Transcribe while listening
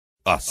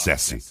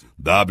Acesse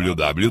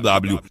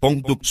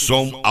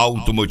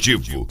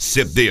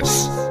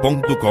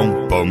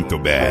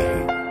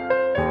www.somautomotivocds.com.br.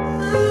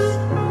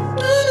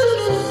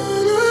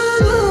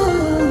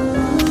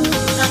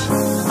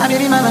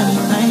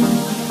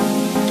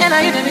 Can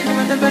I hear the rhythm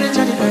of the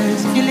temperature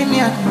difference? If you leave me,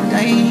 I could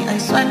die, I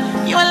swear.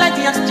 You are like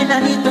the oxygen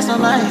I need to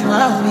survive.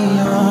 I'll be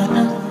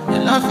honest. Your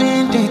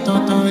loving they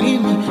totally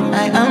me.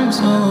 I am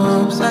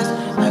so obsessed.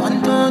 I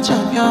want to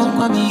chop your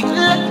body.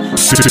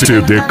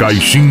 CD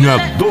Caixinha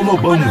do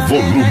Lobão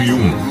Volume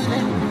 1.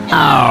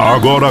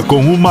 Agora com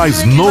o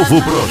mais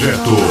novo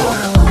projeto.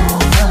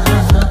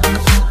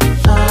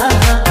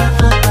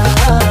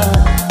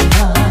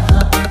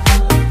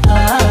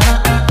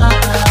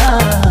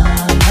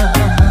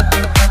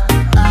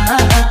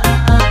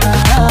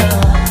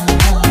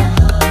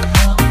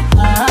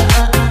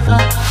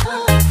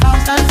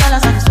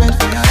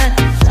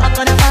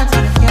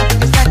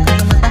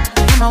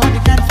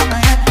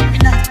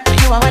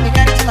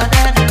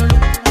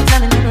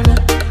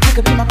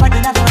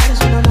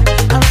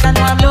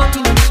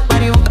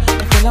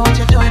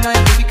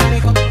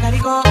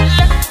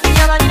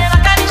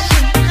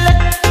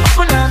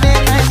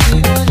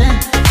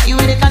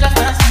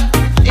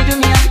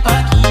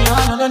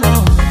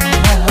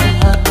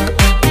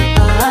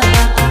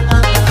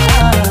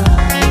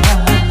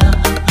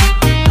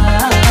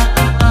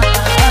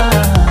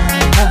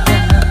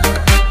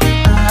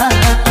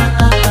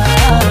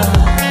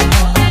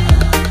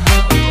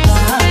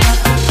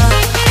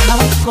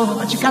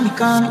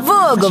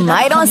 Vulgo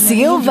Mairon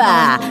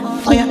Silva.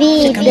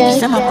 Vida,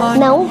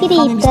 não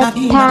grita,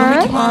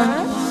 tá?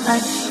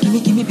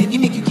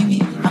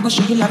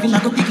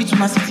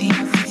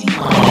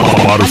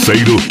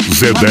 Parceiro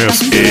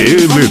CDs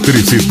e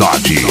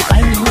eletricidade.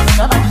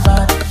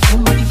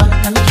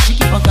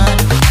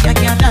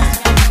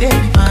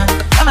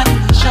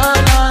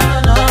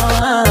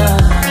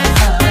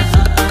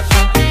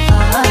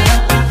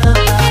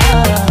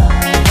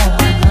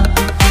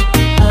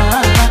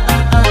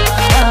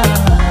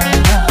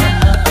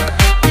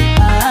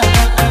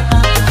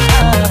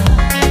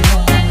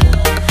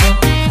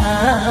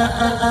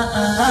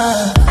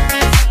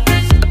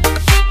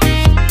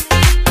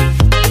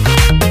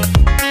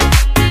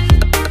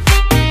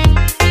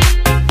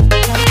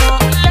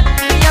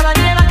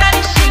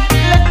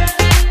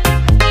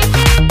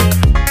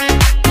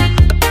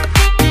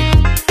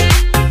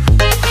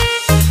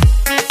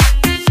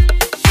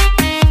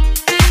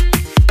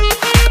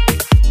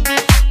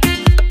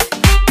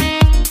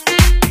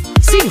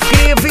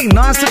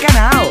 Nosso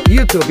canal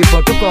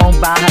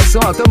youtube.com/Som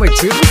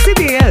Automotivo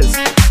CDs.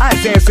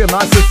 Acesse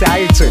nosso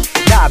site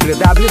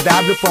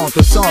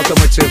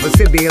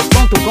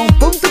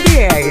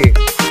www.somautomotivocds.com.br.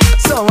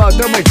 Som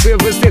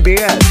Automotivo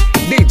CDs,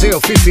 DJ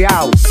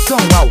oficial Som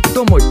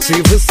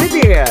Automotivo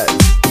CDs.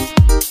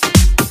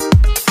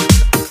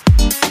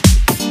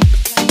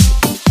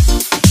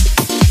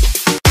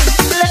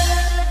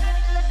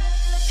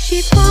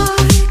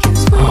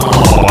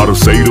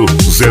 Parceiro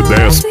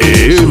CDs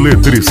e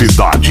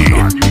eletricidade.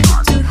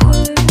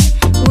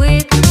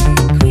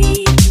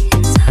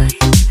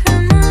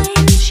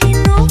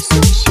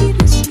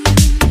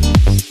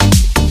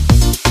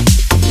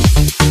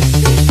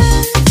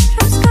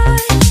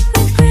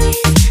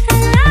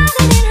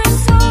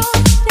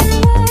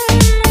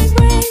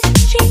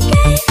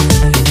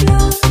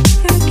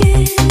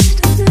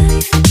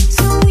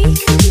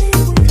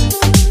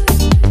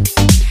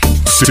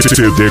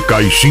 CD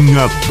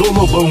Caixinha do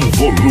Lobão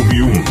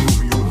Volume 1.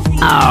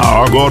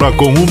 Agora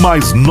com o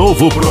mais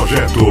novo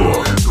projeto.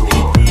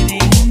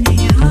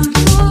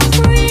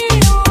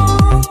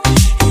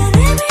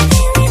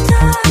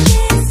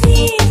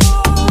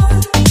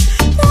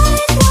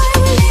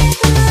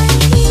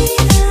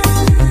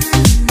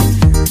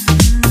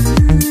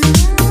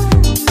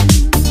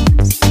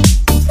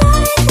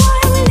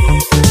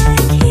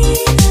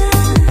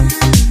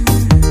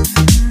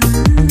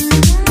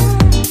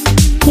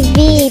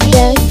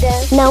 Vida,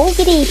 não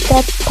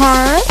grita,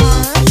 tá?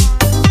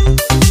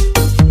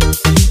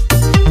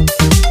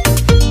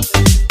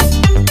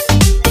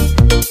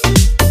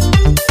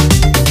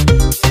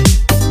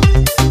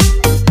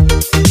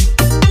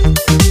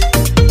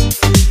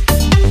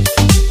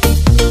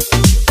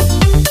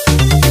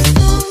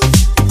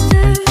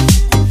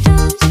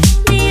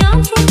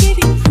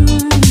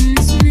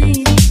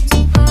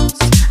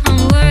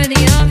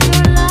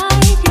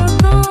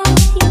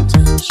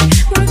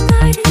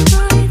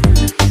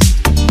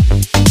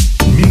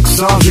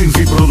 Mixagens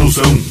e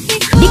produção.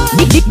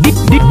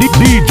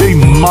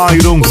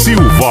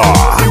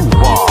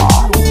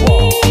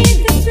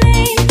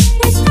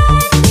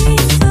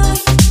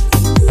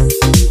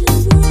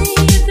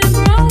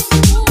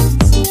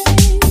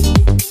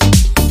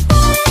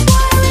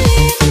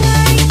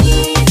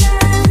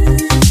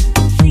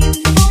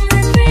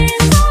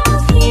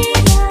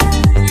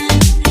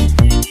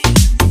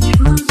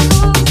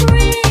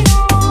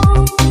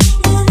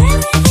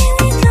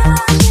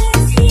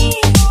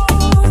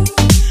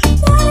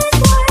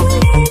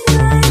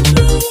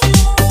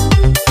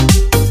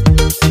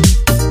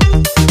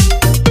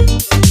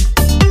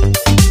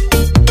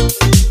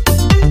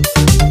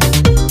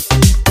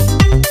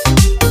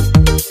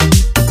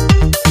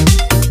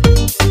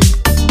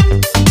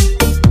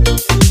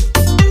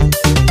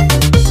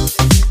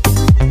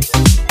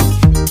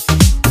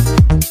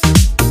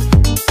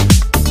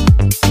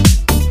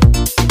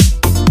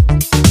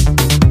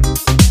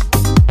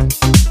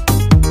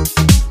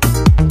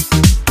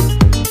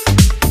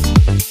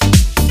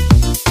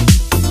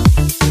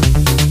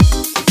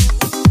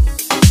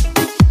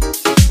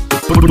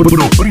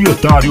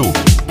 proprietário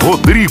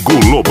Rodrigo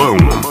Lobão.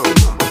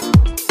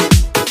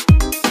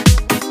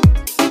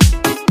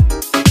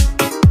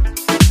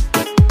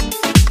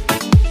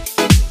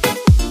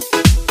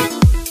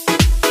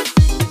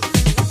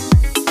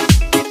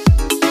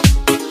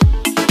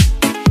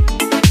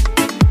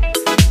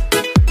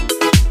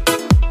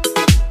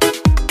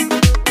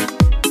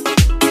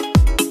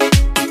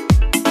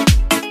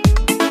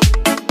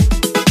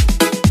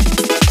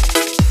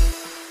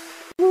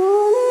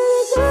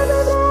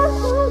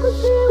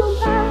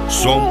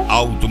 Som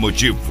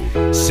Automotivo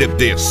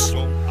CDs.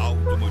 Som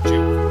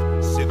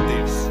Automotivo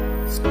CDs.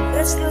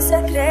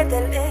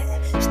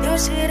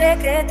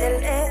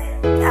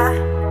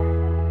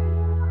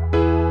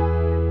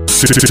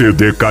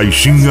 CD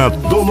Caixinha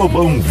do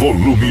Lobão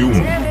Volume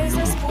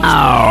 1.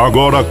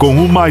 Agora com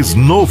o mais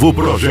novo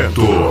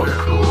projeto.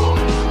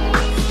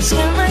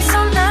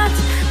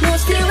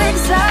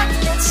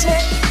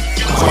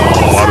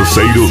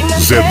 Parceiro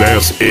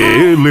Z10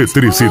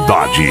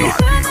 Eletricidade.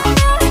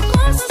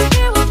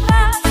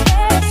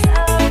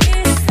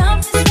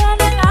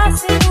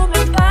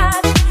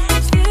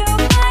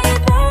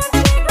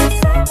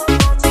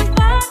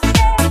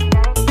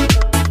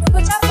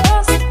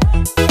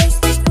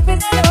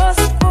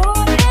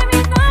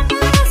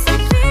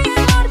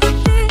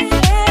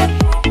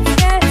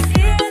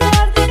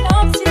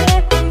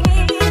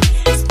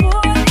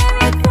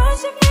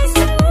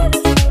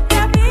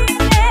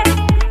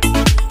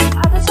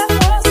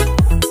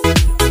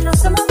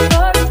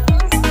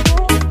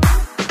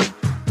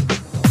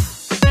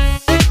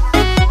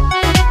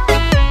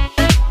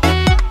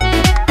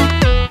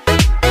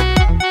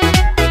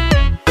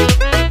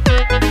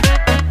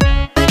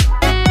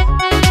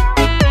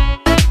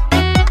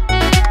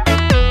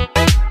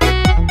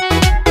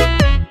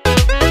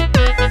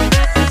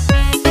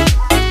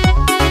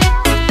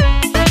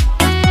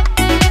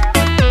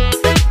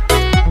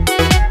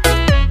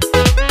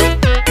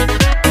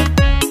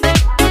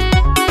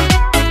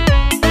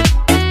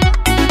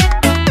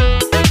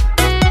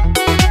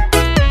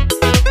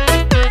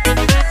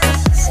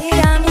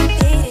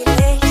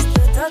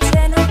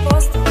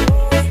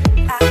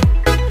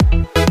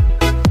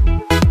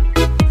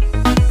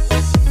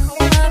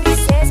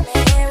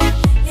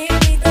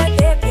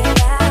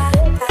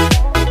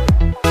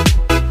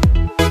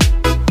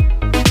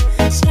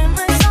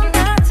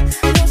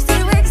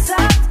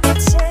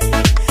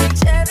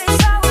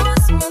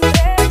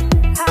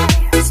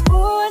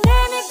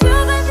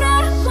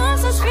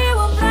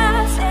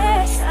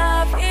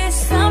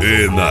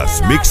 E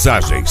nas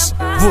mixagens,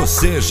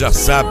 você já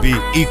sabe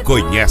e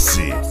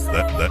conhece.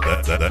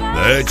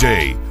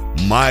 DJ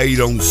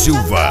Mairon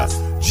Silva,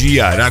 de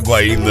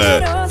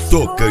Araguaína,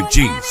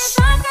 Tocantins.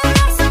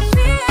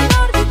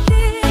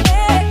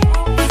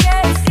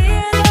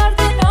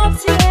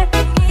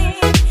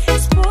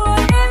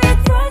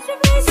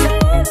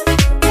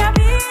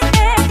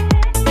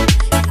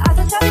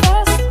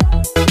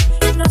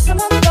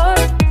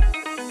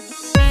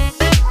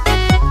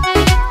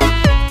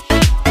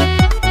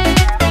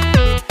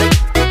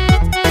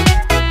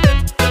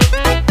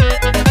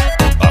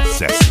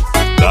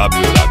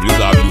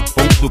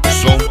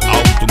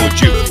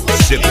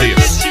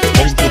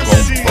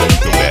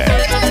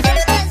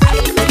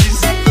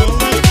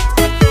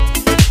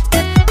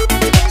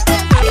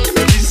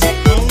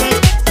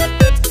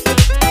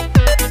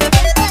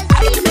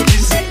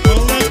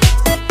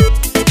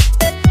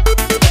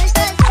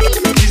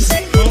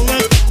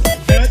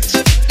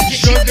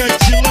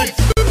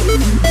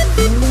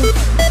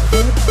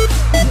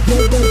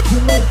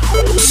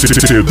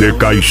 CD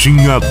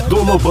Caixinha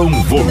do Lobão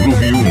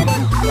Volume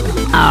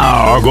 1.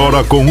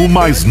 Agora com o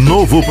mais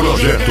novo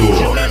projeto.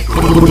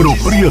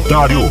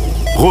 Proprietário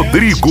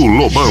Rodrigo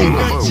Lobão.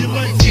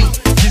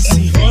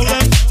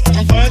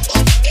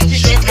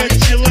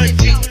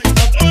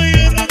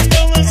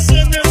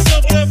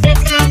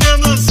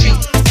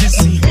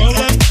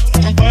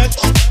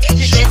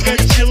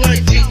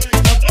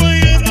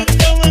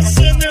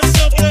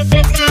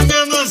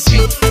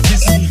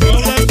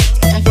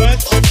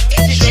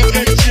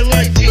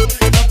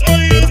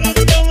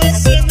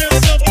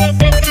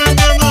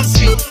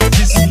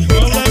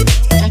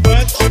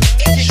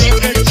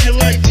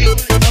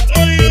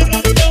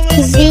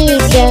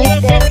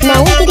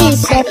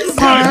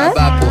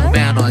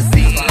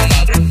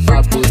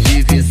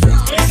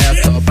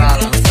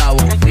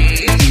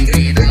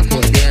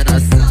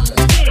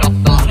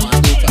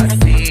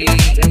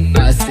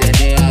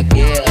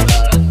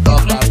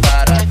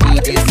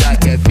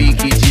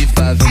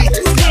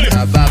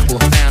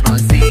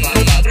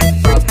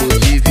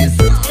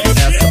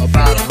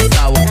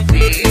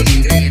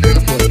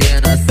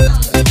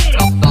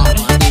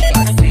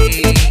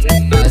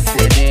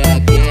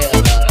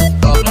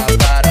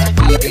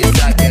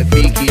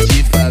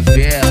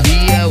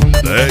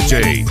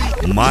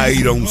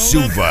 Mairon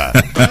Silva.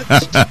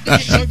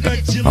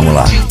 Vamos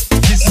lá.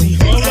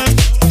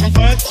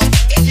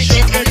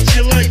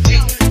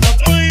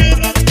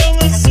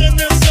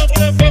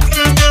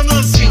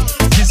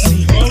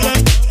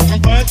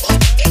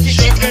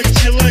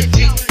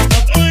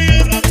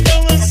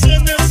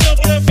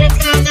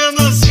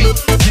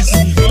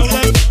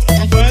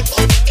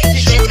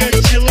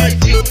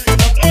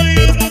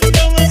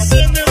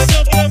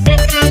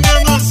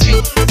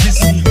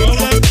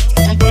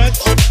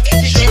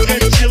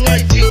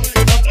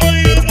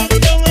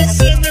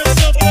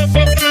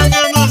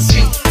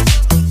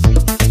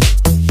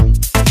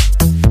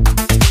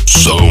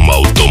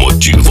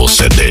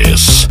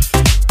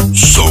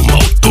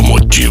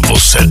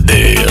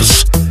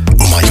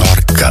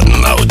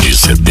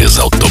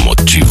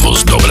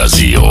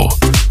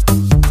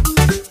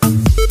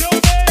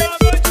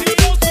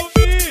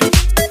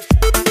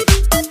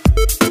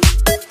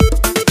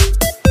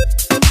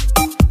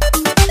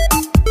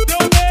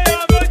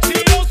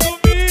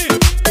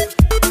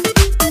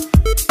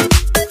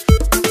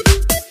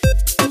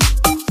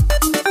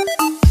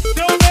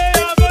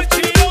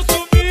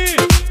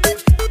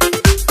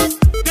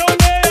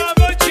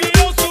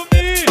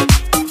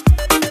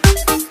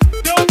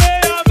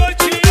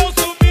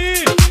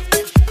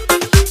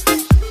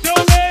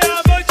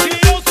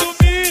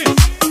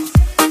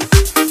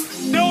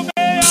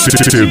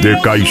 CD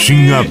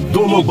Caixinha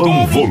do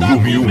Lobão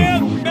Volume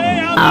 1.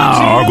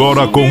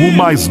 Agora com o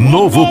mais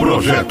novo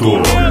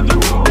projeto.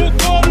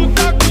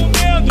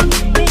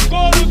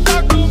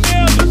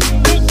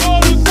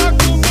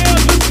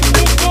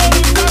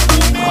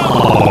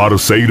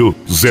 Parceiro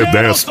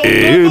Z10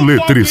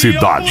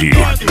 Eletricidade.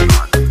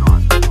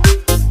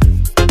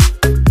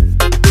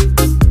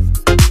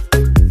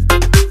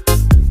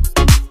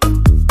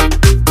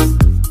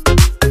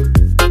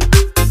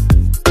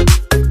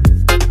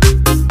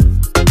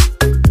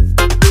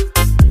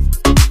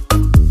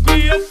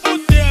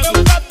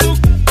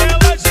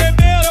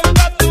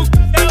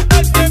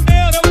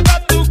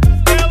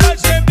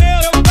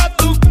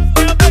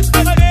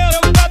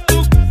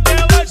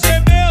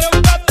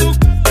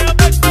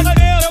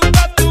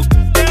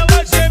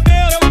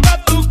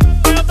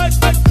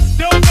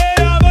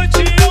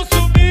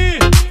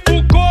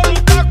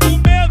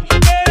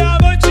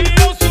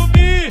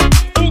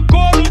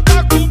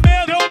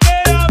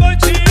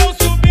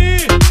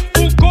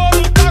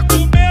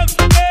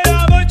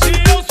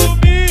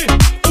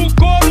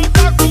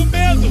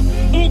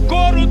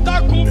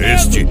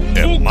 Este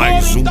é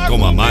mais um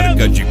com a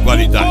marca de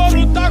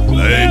qualidade.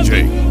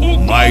 DJ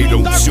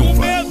Mairon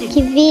Silva.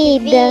 Que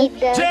vida,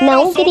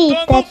 não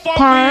grita,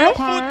 tá?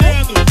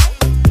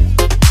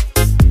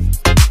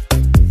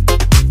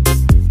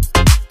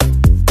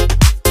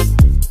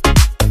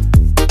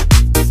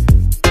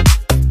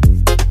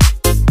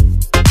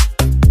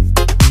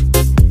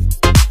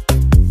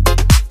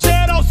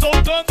 Geral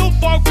soltando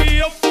fogo e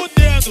eu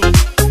fudendo.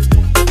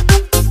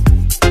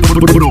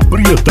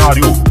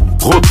 Proprietário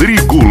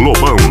Rodrigo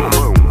Lobão.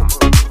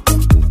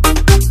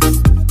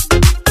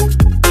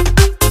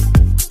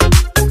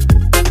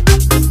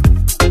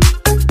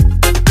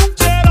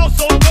 Geral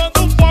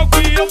soltando fogo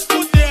e eu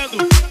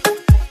fudendo.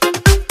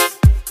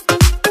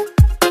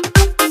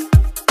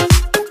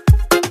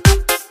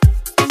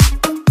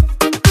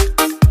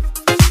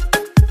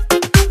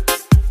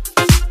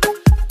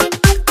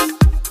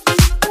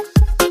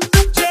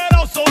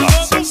 Geral soltando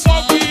Acesse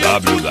fogo e eu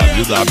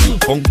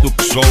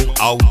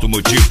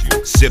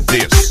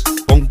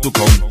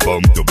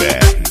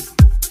www.somautomotivocds.com.br.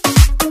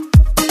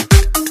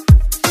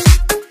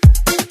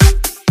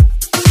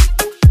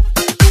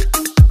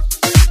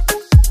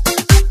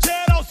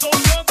 Geral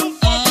soltando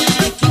fogo.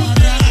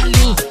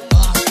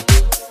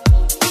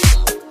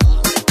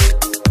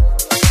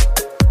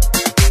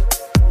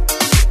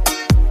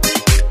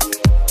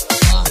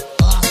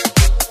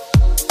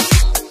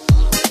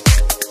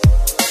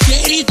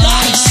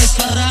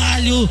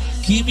 Caralho,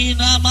 que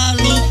mina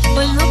maluca.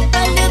 Foi no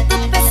baile do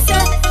PC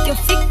que eu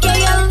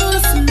fiquei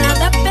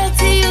alucinada.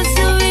 Perdi o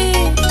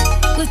juiz,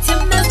 curti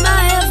mesmo a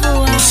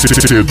revoar.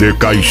 CD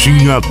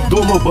Caixinha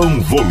do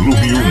Lobão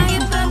Volume 1.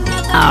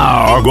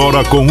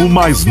 Agora com o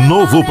mais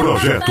novo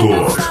projeto.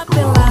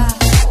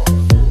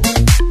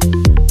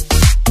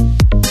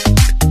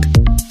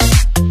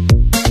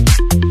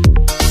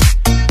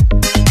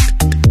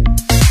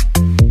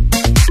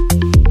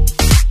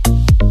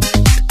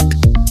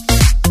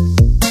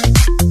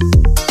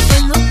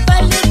 Foi no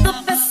baile do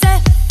PC.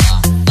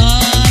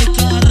 Ai,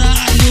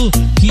 caralho,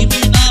 que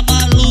mina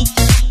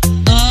maluca.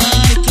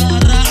 Ai,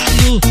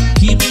 caralho,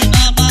 que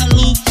mina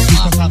maluca.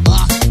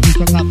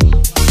 Fica com a bunda,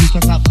 fica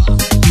com a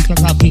bunda, fica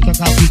com a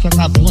bunda, fica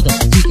com a bunda,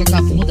 fica com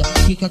a bunda,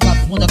 fica com a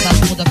bunda, com a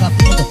bunda, com a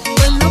bunda.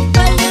 Foi no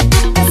baile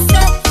do PC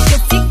que eu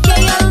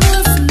fiquei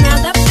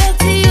alucinada.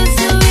 Perdi o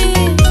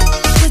juiz,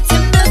 curti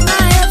mesmo a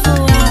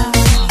revoar.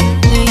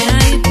 Nem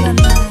aí pra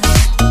nada,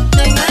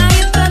 nem aí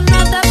pra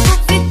nada. Pro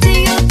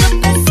vizinho do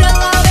PC,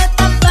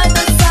 Laureta vai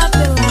dançar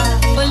pelada.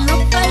 Foi no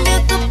baile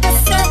do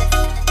PC.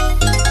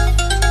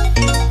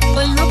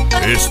 Foi no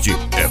baile. Este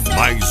é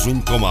mais um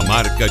com a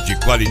marca de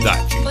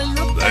qualidade.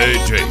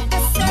 DJ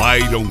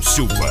Mairon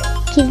Silva.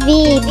 Que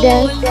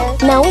vida,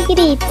 não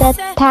grita,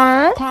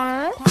 tá?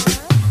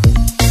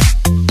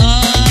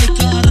 Ai,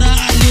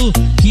 caralho,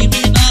 que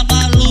mina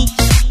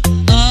maluca.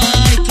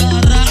 Ai,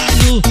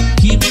 caralho,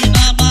 que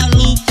mina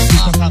maluca.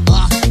 Fica com a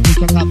bunda,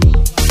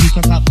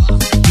 fica com a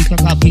bunda, fica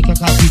com a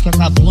bunda, fica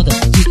com a bunda, fica com a bunda,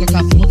 fica com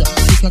a bunda,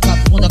 fica com a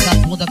bunda, com a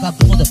bunda, com a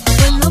bunda.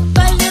 Foi no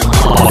baile do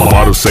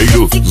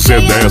Parceiro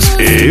Z10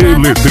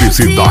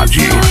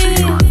 Eletricidade.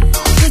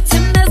 curti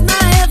mesmo a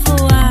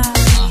revoar.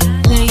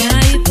 Nem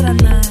aí pra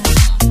nada,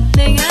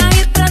 nem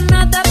aí pra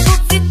nada. Pro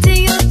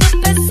vizinho do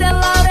PC,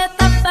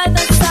 Laureta vai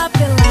dançar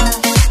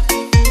pelada.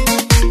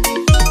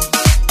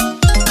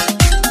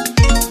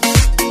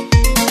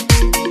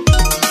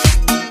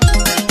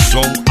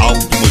 Som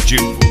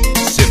Automotivo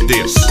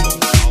CDs.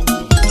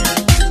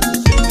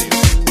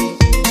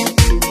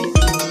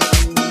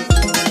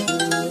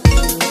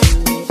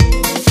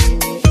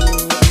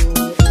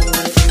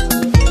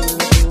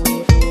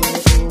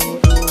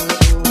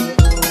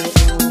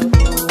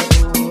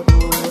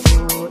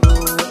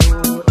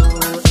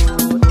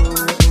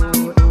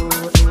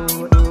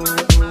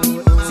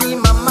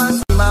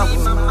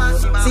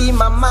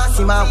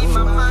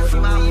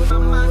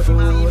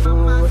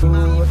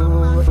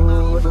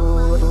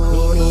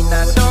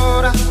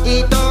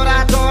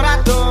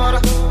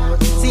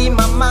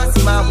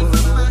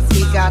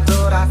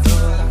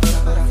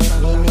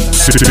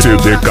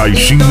 CD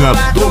Caixinha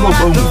do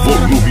Lobão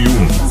Volume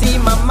 1.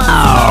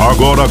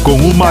 Agora com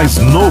o mais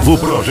novo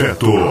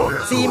projeto.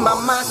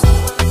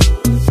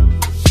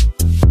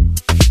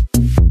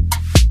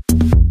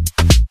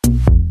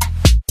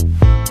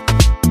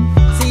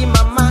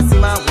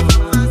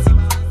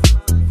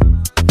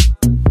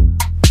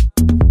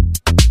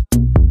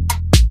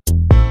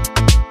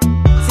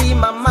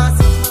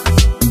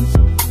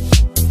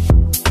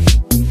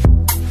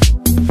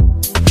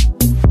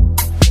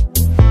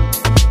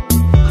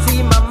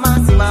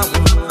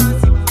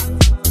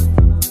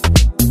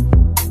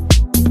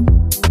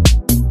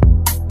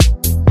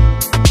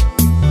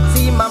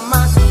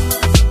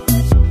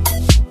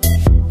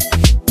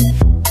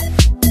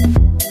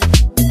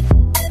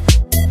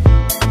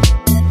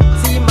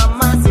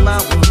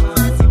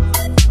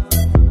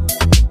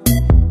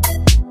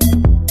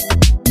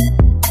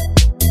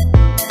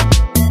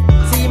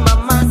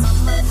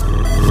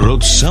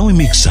 Produção e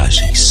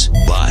mixagens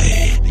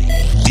by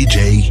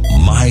DJ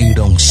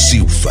Mairon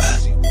Silva.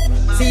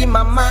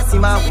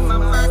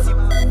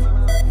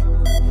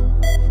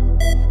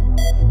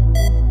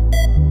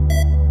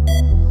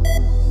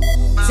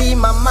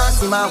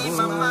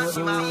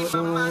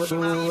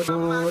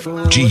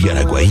 De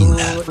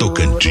Araguaína,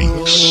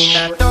 Tocantins.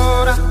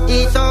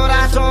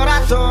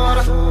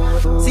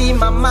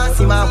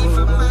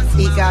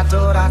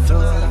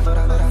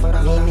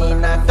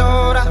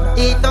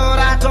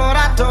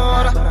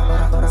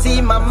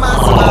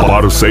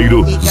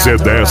 Parceiro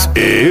C10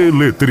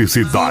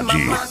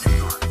 Eletricidade.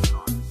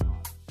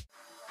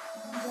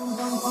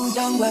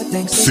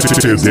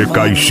 CD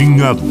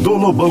Caixinha do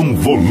Lobão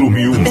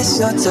Volume 1.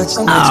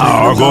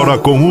 Agora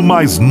com o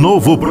mais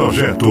novo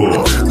projeto.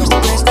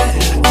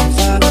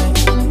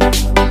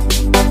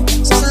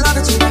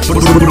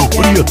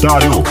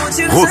 Proprietário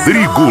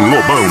Rodrigo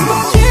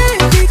Lobão.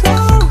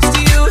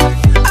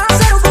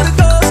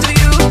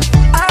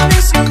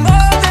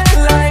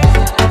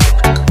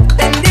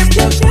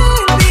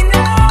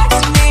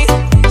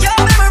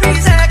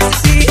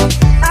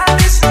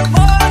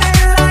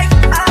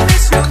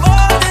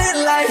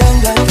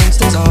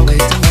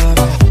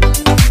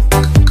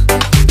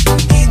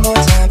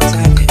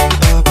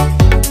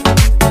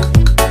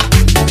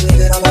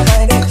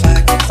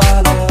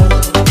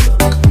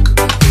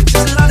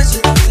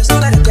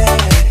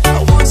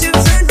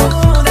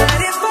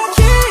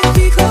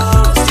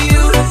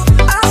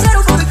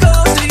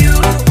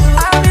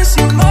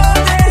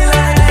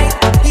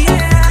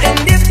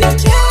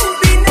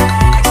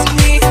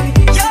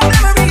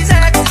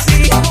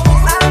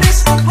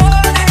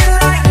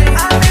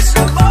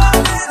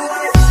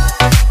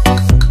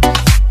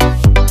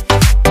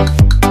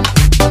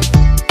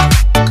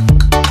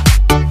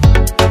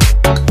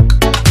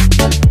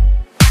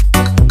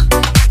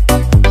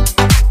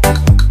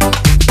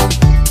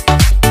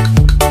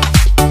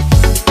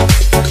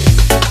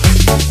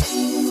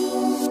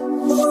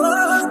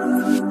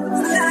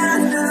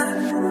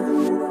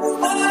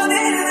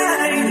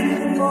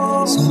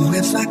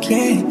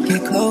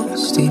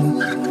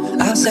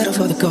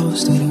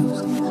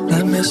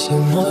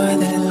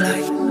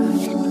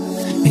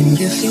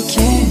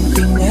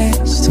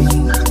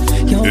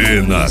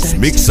 E nas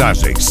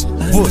mixagens,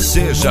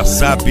 você já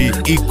sabe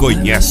e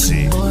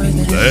conhece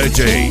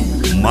DJ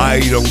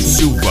Mairon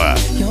Silva,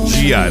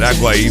 de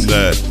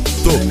Araguaína,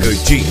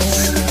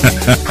 Tocantins.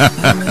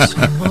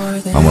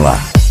 Vamos lá.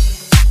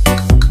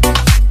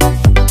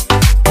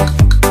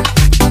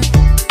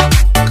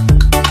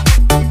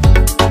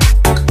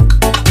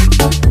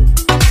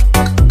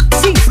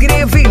 Se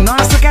inscreva em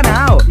nosso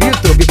canal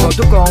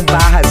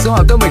youtube.com/Som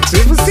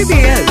Automotivo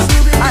CDs.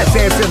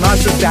 Acesse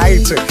nosso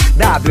site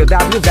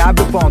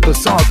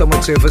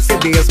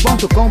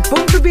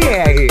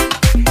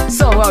www.somautomotivocds.com.br.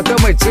 Som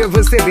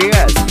Automotivo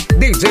CDs,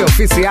 DJ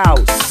oficial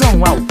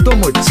Som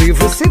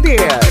Automotivo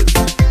CDs.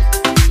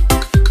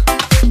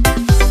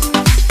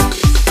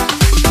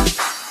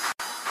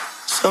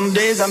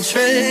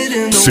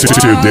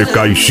 CD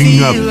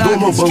Caixinha do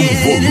Lobão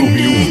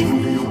Volume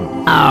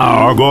 1.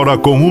 Agora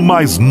com o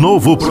mais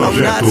novo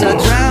projeto.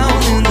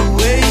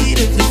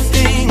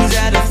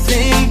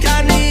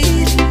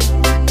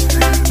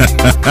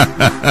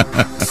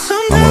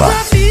 Vamos lá.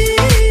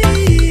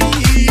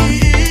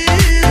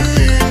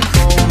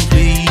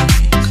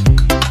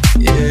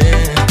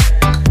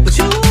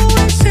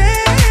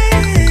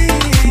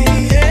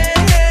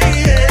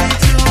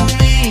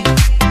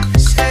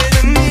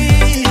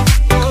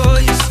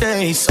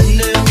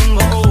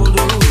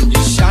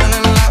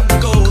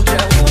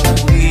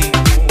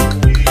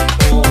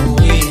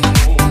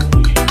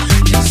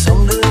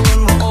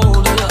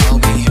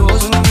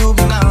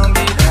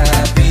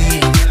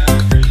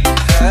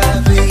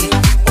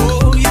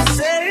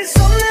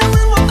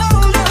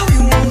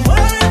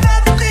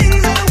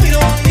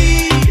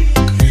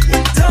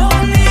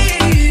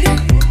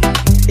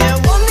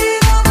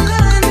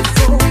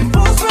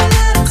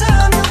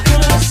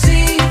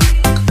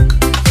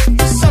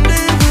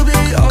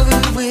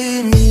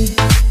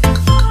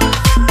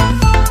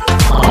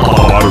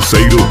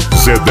 Parceiro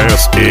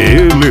C10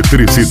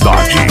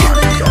 Eletricidade.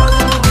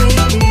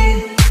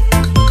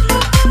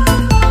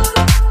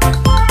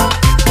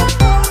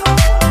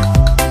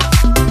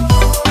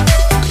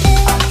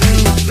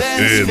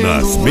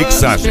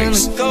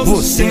 mixagens,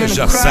 você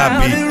já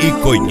sabe e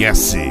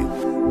conhece.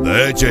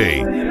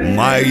 DJ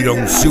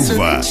Mairon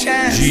Silva,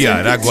 de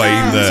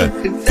Araguaína,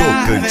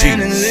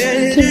 Tocantins.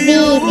 Que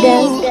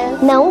vida,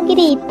 não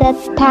grita,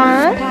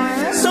 tá?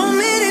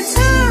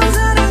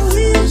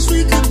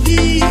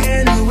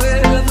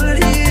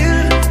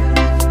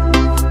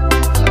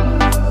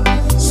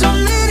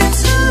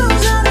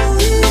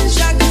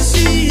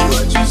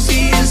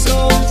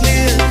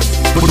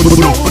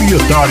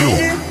 Proprietário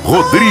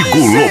Rodrigo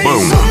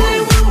Lobão.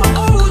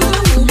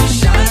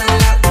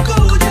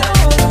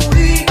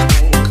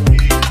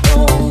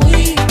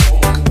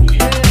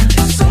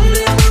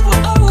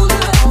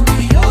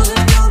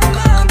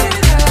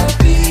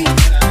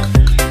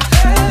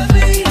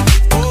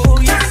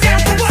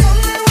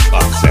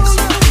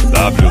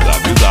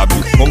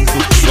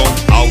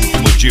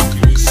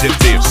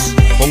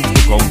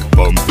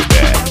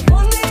 www.somautomotivocds.com.br.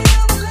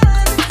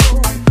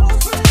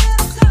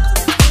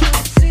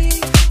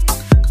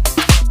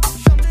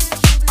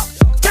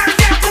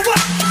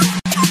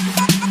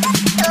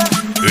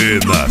 E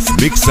nas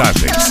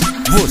mixagens,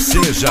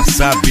 você já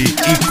sabe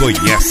e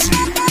conhece.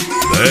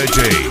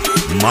 DJ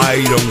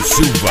Mairon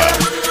Silva,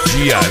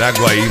 de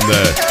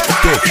Araguaína,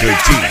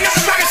 Tocantins.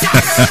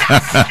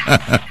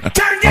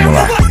 Vamos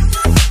lá.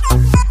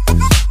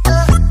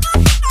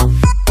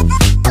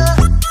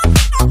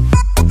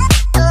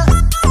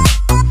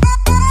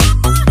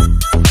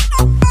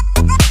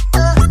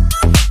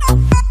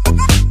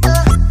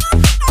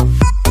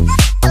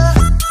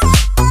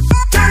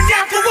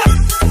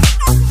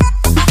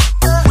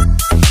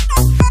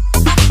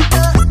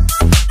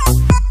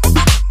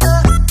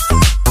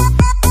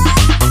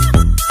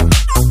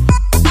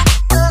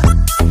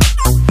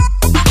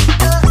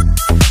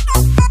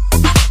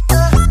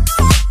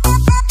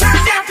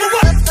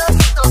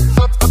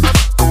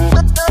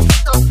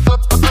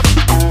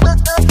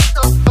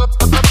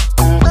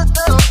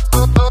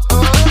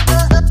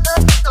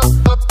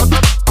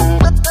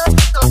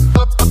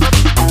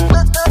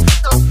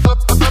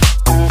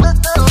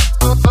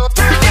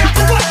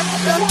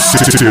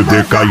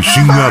 CD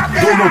Caixinha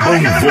do Lobão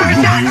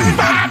Volume 1.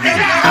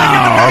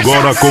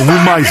 Agora com o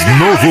mais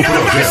novo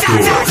projeto.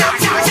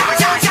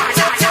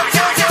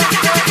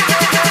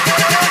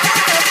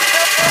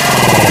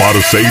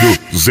 Parceiro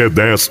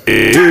Z10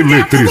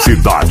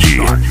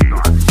 Eletricidade.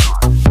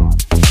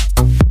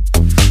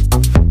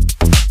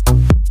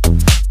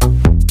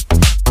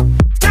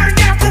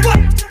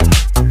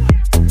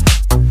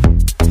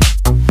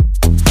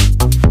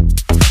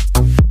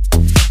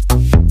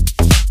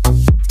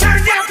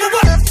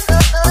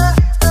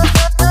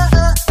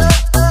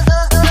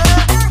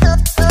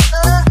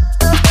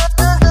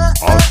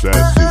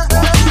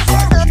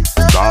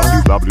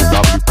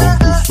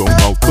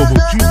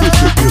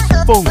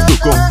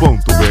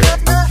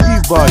 E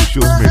baixe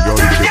os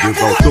melhores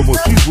CDs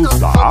automotivos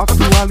da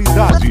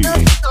atualidade.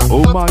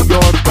 O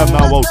maior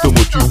canal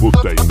automotivo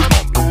tem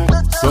nome: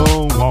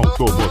 Som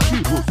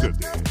Automotivo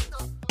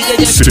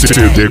CDs.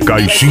 CD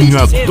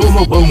Caixinha do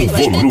Lobão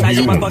Volume 1.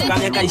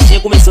 Minha caixinha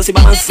começou a se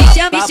balançar.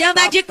 Me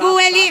chama de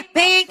coelhinho,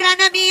 vem entrar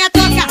na minha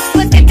toca.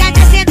 Você tá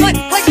nascendo hoje,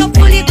 hoje eu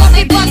pulo e como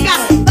pipoca.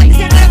 Vai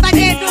cenoura pra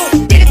dentro,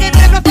 tira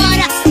cenoura pra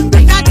fora.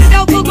 Tu sabe o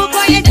meu Google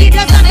conhecido,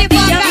 eu sou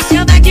pipoca. Me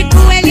chama de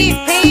coelhinho,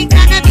 vem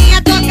entrar na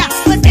minha toca.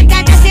 Você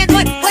tá nascendo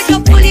hoje, hoje eu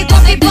pulo e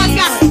como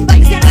pipoca.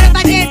 Vai cenoura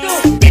pra dentro,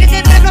 tira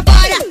cenoura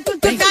pra fora.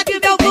 Tu sabe o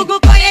meu Google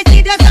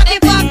conhecido, eu sou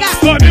pipoca.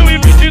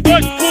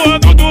 2022, o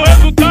ano do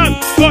resultado.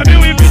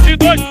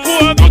 2022,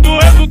 o ano do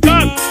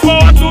resultado. Vou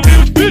assumir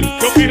os filhos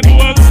que eu fiz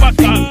no ano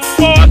passado.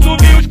 Vou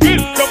assumir os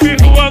filhos que eu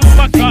fiz no ano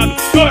passado.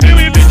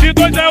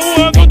 2022 é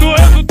o ano do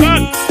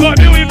resultado.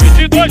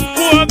 2022,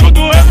 o ano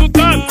do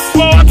resultado.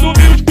 Vou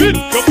assumir os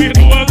filhos que eu fiz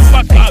no ano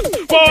passado.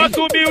 Vou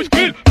assumir os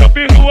filhos que eu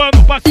fiz no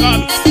ano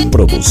passado.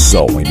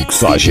 Produção e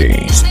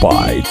mixagens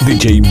by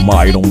DJ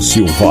Mairon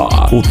Silva,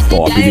 o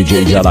top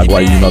DJ de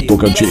Araguaína,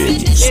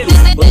 Tocantins.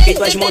 Coloquei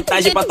tuas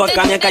montagens pra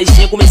tocar, minha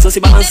caixinha começou a se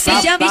balançar.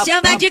 Me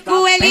chama de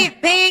coelhinho,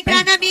 vem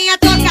entrar na minha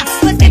toca.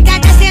 Você tá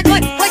nascendo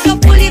hoje, hoje eu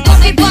pulo e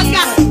como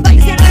pipoca. Vai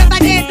cenoura pra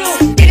dentro,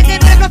 tira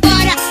cenoura pra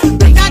fora.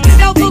 Tu sabe o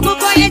meu Google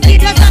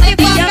conhecido, eu sou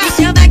pipoca. Me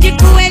chama de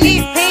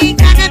coelhinho, vem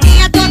entrar na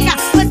minha toca.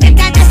 Você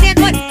tá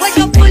nascendo hoje, hoje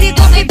eu pulo e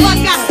como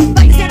pipoca.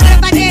 Vai cenoura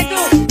pra dentro,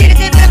 tira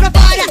cenoura pra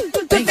fora.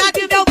 Tu sabe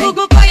o meu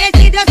Google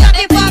conhecido, eu sou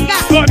pipoca.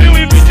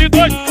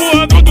 2022, o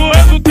ano do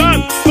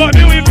resultado.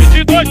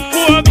 2022,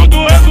 o ano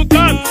do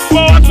resultado.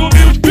 Vou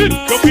assumir os filhos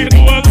que eu fiz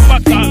no ano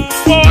passado.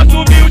 Vou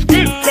assumir os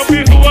filhos que eu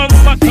fiz no ano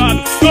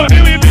passado.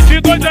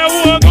 2022 é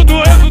o ano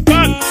do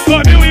resultado.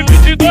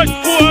 2022,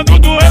 o ano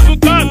do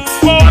resultado.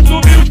 Vou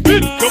assumir os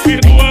filhos que eu fiz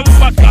no ano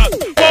passado.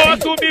 Vou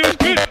assumir os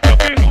filhos que eu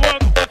fiz no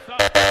ano passado.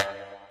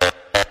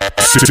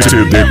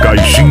 CD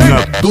Caixinha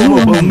do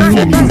Lobão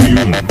Volume 1.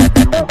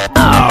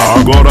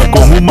 Agora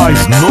com o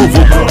mais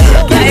novo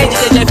projeto. E aí,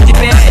 DJ Jeff de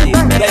PL,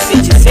 tu é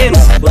feiticeiro?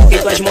 Coloquei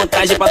tuas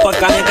montagens pra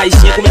tocar, minha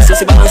caixinha começou a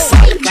se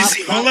balançar.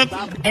 Desenrola,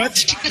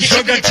 bate,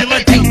 joga de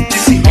ladinho.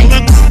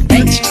 Desenrola,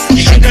 bate,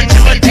 joga de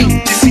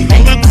ladinho.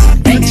 Desenrola,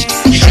 bate,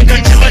 joga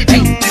de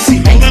ladinho.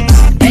 Desenrola,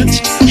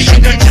 bate,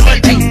 joga de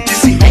ladinho.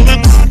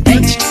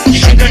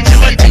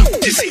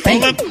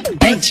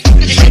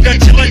 joga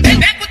de ladinho.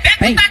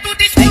 Tá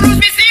tudo escuro, os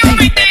vizinhos não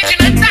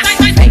entendem nada.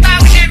 Vai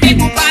escutar o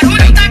gemido, o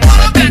barulho da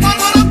colocada,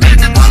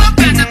 colocada,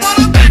 colocada,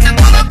 colocada,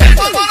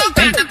 colocada,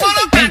 colocada,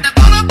 colocada,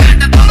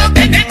 colocada,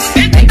 colocada.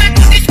 Tá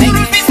tudo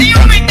escuro, os vizinhos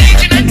não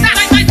entendem nada.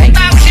 Vai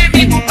escutar o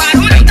gemido, o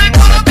barulho da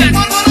colocada,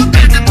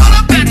 colocada,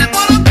 colocada,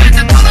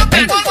 colocada,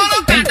 colocada, colocada,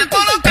 colocada,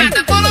 colocada,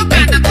 colocada, colocada,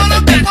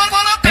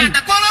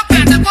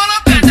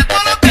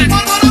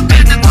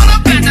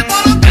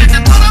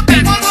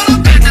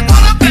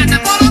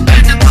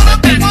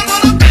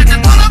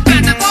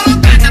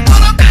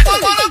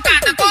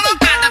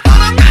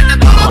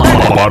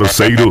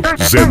 Parceiro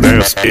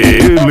C10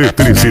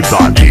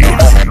 Eletricidade.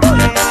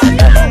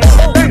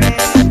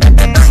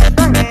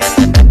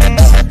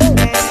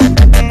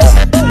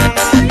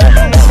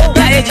 E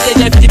aí,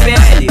 DJ de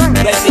PL,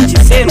 tu é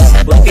feiticeiro?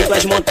 Coloquei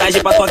tuas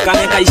montagens pra tocar,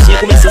 minha caixinha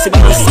começou a se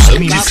balançar.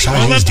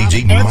 Mixagens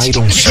DJ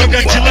Mairon Silva.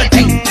 joga de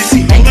ladinho,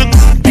 desenrola,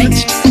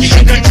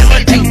 joga de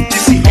ladinho,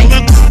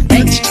 desenrola,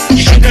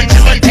 joga de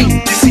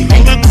ladinho,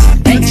 desenrola,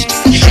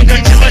 joga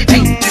de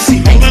ladinho,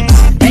 desenrola,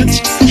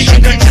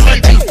 joga de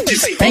ladinho,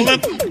 desenrola,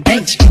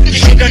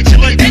 joga de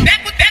ladinho.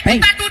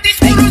 Tá tudo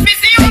escuro, os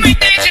vizinhos não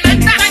entendem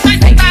nada. Vai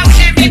escutar o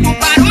gemido, o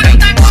barulho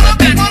da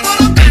colocada,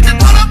 colocada, colocada,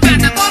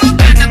 colocada,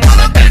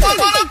 colocada,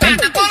 colocada,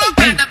 colocada,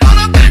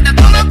 colocada,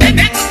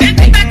 colocada.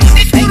 Tá tudo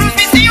escuro, os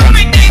vizinhos não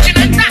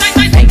entendem nada.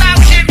 Vai escutar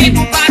o gemido,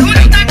 o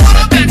barulho da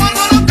colocada,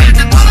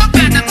 colocada, colocada,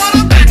 colocada,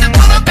 colocada,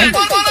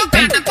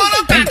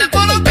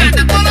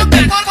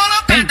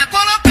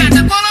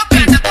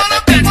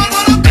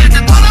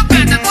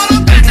 colocada, colocada,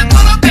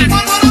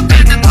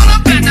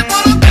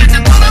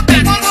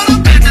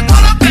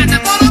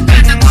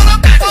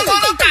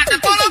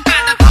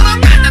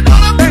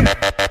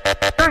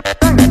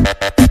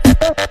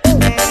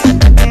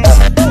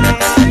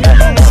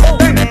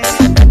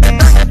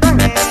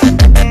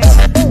 colocada, colocada,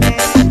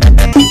 colocada, colocada,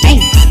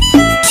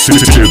 colocada,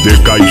 CD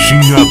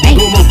Caixinha do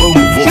Lobão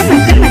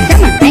Volume 1.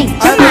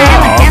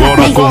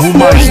 Agora com o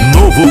mais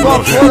novo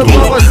projeto.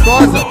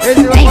 Gostosa,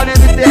 ele vai para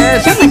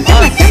MTS.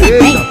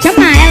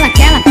 Chama ela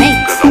que ela vem.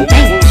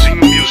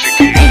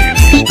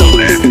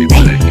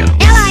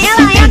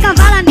 Ela é a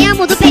cavala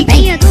mesmo do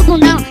peitinho do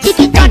bundão.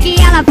 TikTok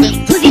ela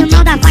vem, os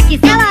irmãos da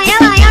facção.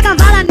 Ela é a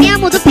cavala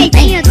mesmo do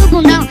peitinho do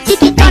bundão.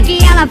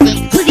 TikTok ela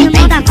vem, os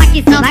irmãos da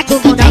facção. Vai com o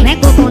bundão, vem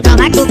com o bundão,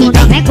 vai com o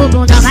bundão, vem com o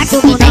bundão, vai com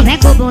o bundão, vem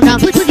com o bundão.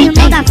 Os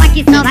irmãos da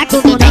facção, vai com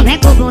o bundão, vem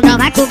com o bundão,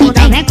 vai com o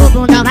bundão, vem com o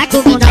bundão, vai com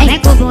o bundão, vem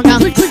com o bundão.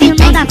 Os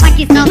irmãos da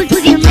facção, os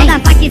irmãos da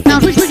facção,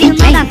 os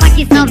irmãos da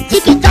facção.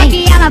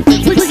 TikTok ela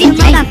vem, os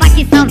irmãos da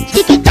facção.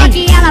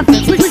 TikTok ela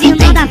vem, os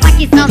irmãos da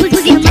facção,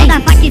 os irmãos da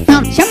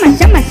facção. Chama,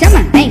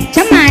 vem,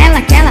 chama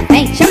ela que ela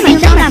vem. Chama, vem,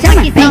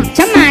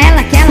 chama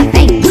ela que ela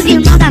vem. Os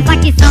irmãos da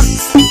facção,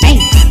 vem.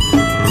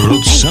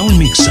 Produção e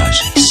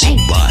mixagens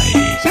by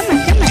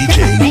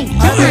DJ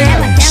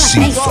Mairon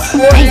Silva.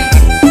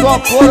 Só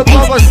couro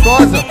pra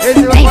gostosa,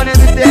 ele vai para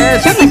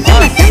MTS. Chama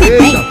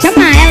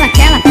ela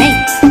que ela vem.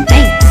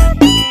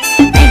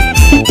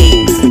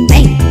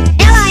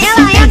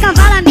 Ela é a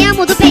cavala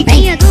mesmo do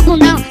peitinho do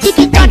bundão.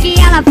 TikTok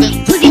ela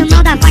vem, os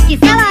irmãos da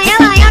facção.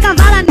 Ela é a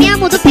cavala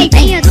mesmo do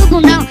peitinho do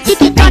bundão.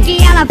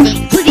 TikTok ela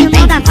vem, os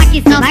irmãos da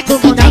facção. Vai com o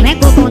bundão, vem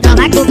com o bundão,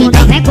 vai com o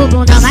bundão, vem com o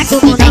bundão, vai com o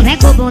bundão, vem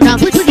com o bundão.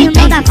 Os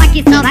irmãos da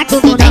facção. Vai com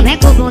o bundão, vem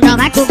com o bundão,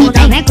 vai com o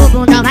bundão, vem com o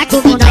bundão, vai com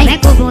o bundão, vem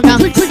com o bundão.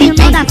 Os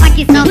irmãos da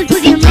facção, os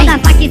irmãos da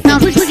facção,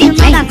 os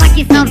irmãos da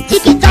facção.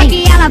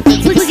 TikTok ela vem,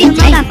 os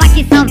irmãos da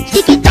facção.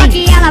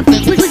 TikTok ela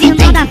vem, os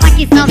irmãos da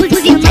facção, os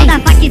irmãos da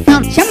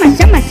facção. Chama,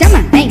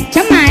 vem,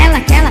 chama ela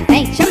que ela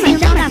vem. Chama ela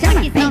que ela vem.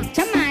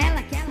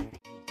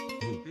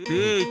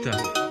 Eita,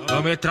 é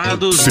a metralha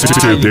dos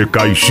CD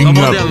Caixinha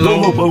do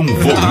Lobão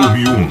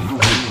Volume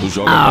 1.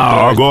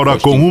 Agora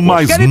com o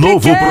mais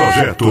novo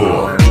projeto.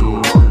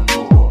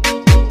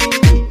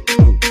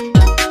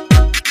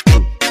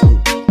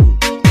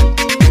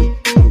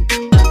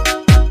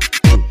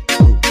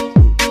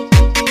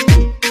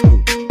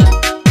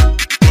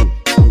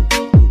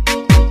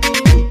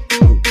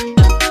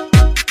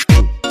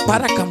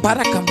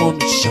 Para a mão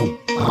no chão.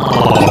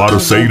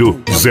 Parceiro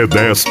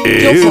C10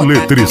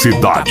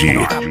 Eletricidade.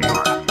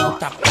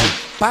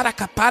 Para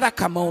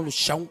com a mão no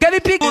chão. Aquele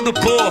pico do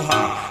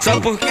porra. Sabe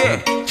por quê?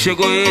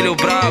 Chegou ele, o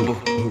brabo.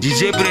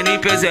 DJ Breninho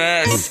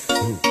PZS.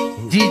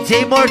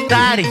 DJ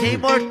Mortari,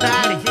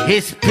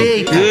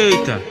 respeita.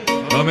 Eita,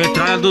 é a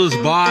metralha dos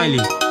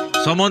bailes.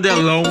 Só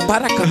mandelão.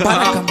 Para com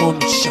a mão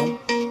no chão.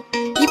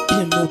 E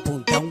pino o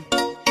bundão.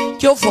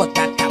 Que eu vou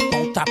dar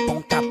tapão,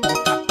 tapão, tapão,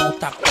 tapão,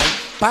 tapão.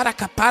 Para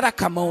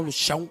com a mão no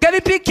chão. Aquele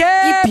pique.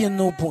 E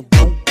pino o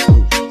bundão.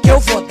 Que eu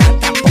vou dar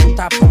tapão,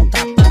 tapão,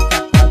 tapão,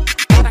 tapão.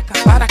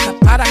 Para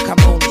com a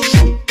mão no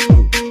chão.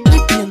 E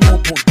pino o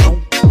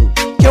bundão.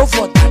 Que eu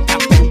vou dar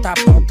tapão,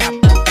 tapão,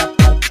 tapão,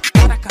 tapão.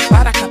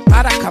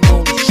 Para com a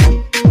mão no chão.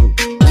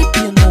 E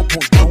pino o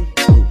bundão.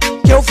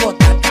 Que eu vou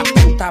dar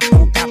tapão,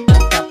 tapão, tapão,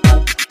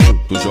 tapão.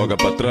 Tu joga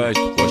pra trás,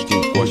 tu costa,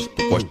 encosta,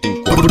 tu costa,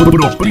 encosta.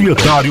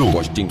 Proprietário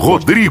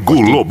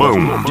Rodrigo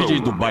Lobão. DJ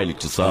do baile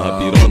que sarra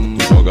pirando,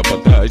 tu joga pra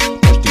trás, tu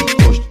costa,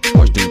 encosta, tu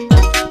costa,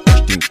 encosta, tu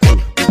costa,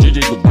 encosta. O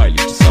DJ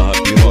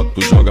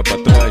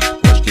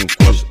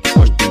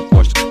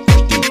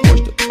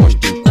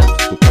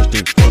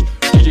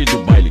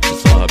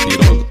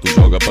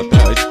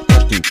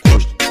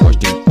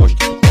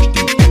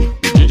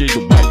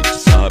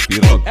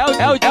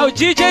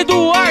DJ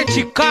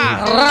Duarte,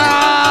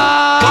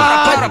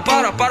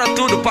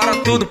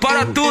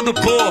 Para tudo,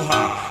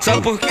 porra.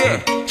 Sabe por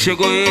quê?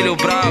 Chegou ele, o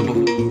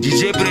brabo,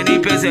 DJ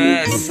Breninho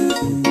PZS,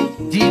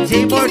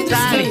 DJ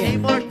Mortale.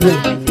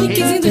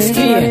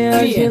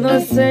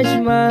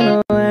 Inocente, mas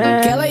não é.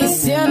 Aquela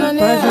cena,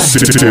 né?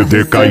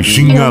 CD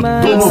Caixinha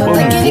do Lobão,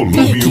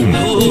 volume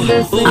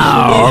 1.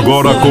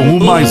 Agora com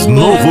o mais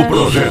novo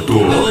projeto.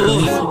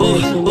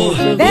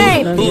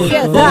 Vem,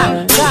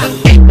 pesada.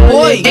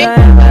 Oi,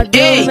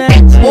 ei,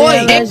 Oi,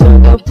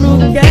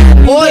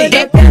 oi,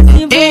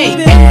 ei,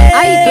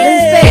 aí,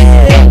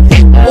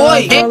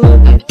 oi,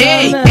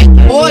 ei,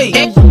 oi,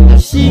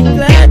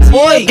 chiclete,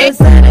 oi,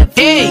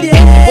 ei,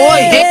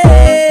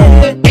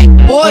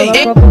 oi,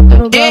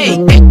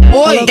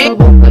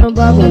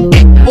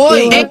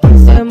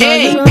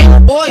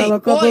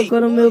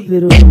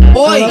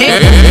 oi,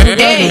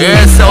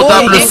 esse é o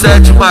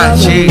W7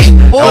 Martins,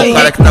 é o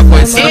cara que tá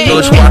conhecido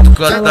pelos 4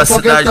 cantos da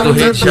cidade do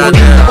Rio de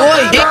Janeiro.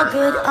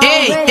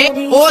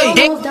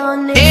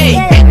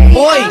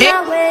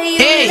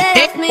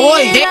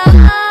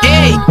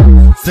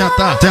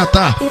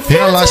 Tenta,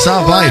 relaxa,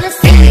 vai.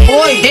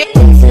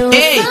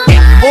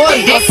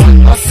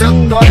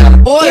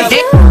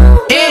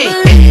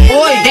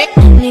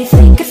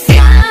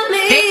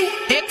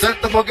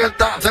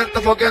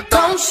 Senta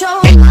foguetão.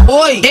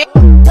 Oi,